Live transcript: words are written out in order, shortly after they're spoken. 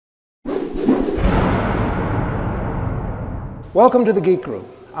Welcome to the Geek Group.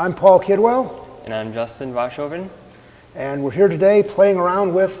 I'm Paul Kidwell. And I'm Justin Washoven. And we're here today playing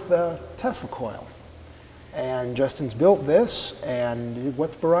around with the Tesla Coil. And Justin's built this, and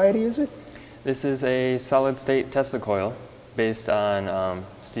what variety is it? This is a solid-state Tesla coil based on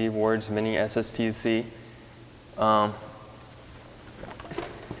Steve Ward's Mini SSTC.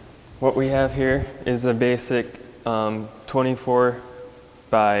 What we have here is a basic 24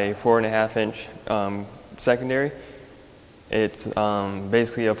 by 4.5 inch secondary. It's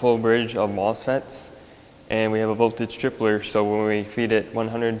basically a full bridge of MOSFETs, and we have a voltage tripler, so when we feed it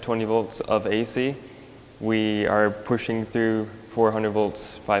 120 volts of AC, we are pushing through 400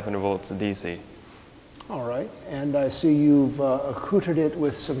 volts, 500 volts of DC. All right, and I see you've accoutered it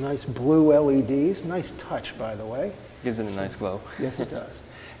with some nice blue LEDs. Nice touch, by the way. Gives it a nice glow. Yes, it does.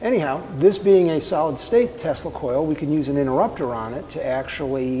 Anyhow, this being a solid-state Tesla coil, we can use an interrupter on it to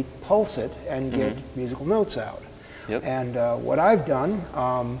actually pulse it and get musical notes out. Yep. And what I've done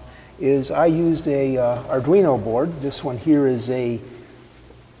is I used a Arduino board. This one here is a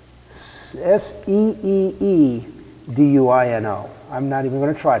SEEE-DUINO. I'm not even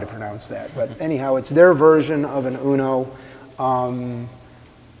going to try to pronounce that, but anyhow, it's their version of an Uno.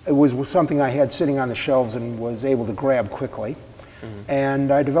 It was something I had sitting on the shelves and was able to grab quickly.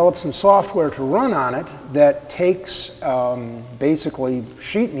 And I developed some software to run on it that takes basically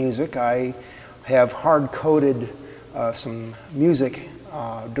sheet music. I have hard-coded some music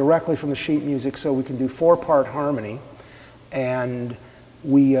directly from the sheet music so we can do 4-part harmony. And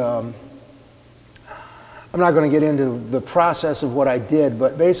we, I'm not going to get into the process of what I did,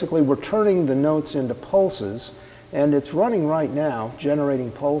 but basically we're turning the notes into pulses, and it's running right now,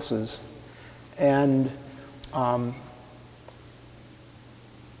 generating pulses. And I'm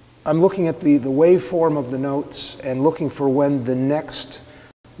looking at the waveform of the notes and looking for when the next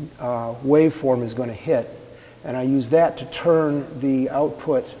waveform is going to hit. And I use that to turn the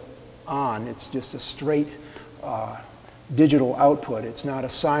output on. It's just a straight digital output. It's not a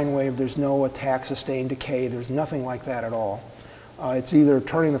sine wave. There's no attack, sustain, decay. There's nothing like that at all. It's either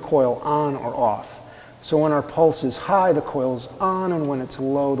turning the coil on or off. So when our pulse is high, the coil is on, and when it's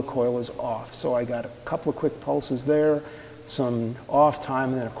low, the coil is off. So I got a couple of quick pulses there, some off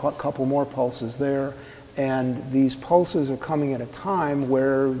time, and then a couple more pulses there. And these pulses are coming at a time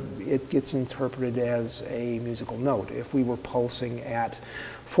where it gets interpreted as a musical note. If we were pulsing at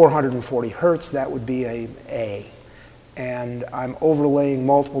 440 hertz, that would be a A. And I'm overlaying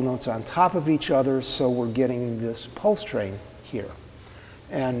multiple notes on top of each other, so we're getting this pulse train here.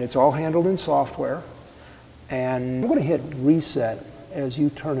 And it's all handled in software. And I'm going to hit reset as you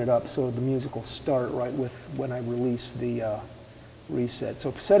turn it up so the music will start right with when I release the reset.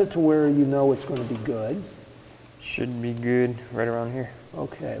 So set it to where you know it's going to be good. Should be good right around here.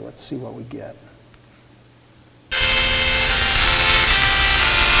 Okay, let's see what we get.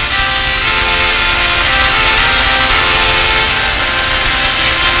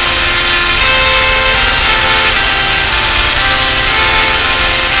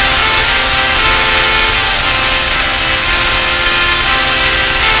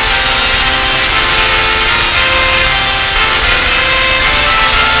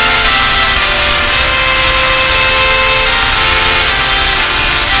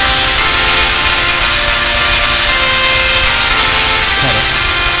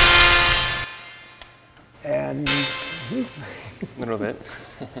 A little bit.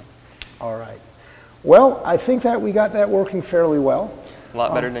 All right. Well, I think that we got that working fairly well. A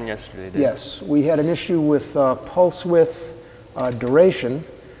lot better than yesterday, did Yes. We had an issue with pulse width duration.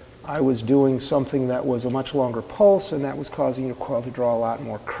 I was doing something that was a much longer pulse, and that was causing your coil to draw a lot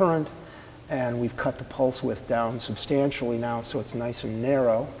more current. And we've cut the pulse width down substantially now, so it's nice and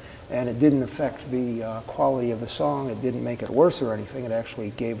narrow. And it didn't affect the quality of the song. It didn't make it worse or anything. It actually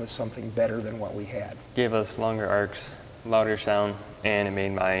gave us something better than what we had. Gave us longer arcs, louder sound, and it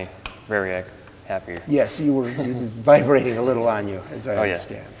made my Variac happier. Yes, you were vibrating a little on you, as I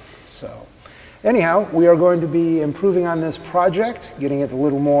understand. Yeah. So, anyhow, we are going to be improving on this project, getting it a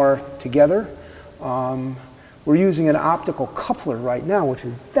little more together. We're using an optical coupler right now, which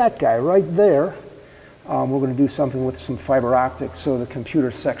is that guy right there. We're going to do something with some fiber optics so the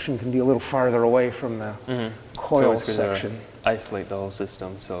computer section can be a little farther away from the coil section. Isolate the whole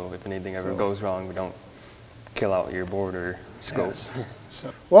system, so if anything ever goes wrong, we don't kill out your board or scope. Yes.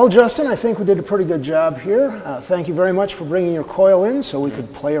 Well, Justin, I think we did a pretty good job here. Thank you very much for bringing your coil in so we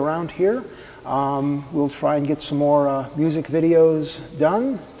could play around here. We'll try and get some more music videos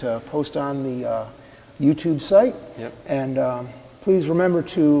done to post on the YouTube site. Yep. And please remember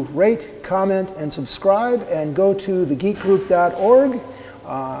to rate, comment, and subscribe, and go to thegeekgroup.org.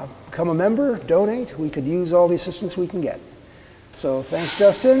 Become a member, donate. We could use all the assistance we can get. So thanks,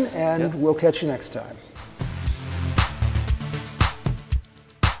 Justin, and Yeah. we'll catch you next time.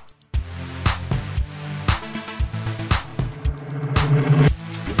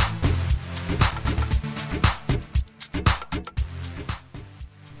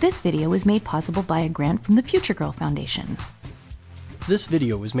 This video was made possible by a grant from the Future Girl Foundation. This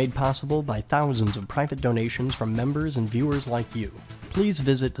video was made possible by thousands of private donations from members and viewers like you. Please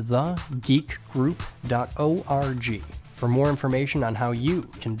visit thegeekgroup.org for more information on how you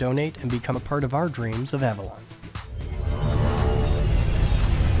can donate and become a part of our dreams of Avalon.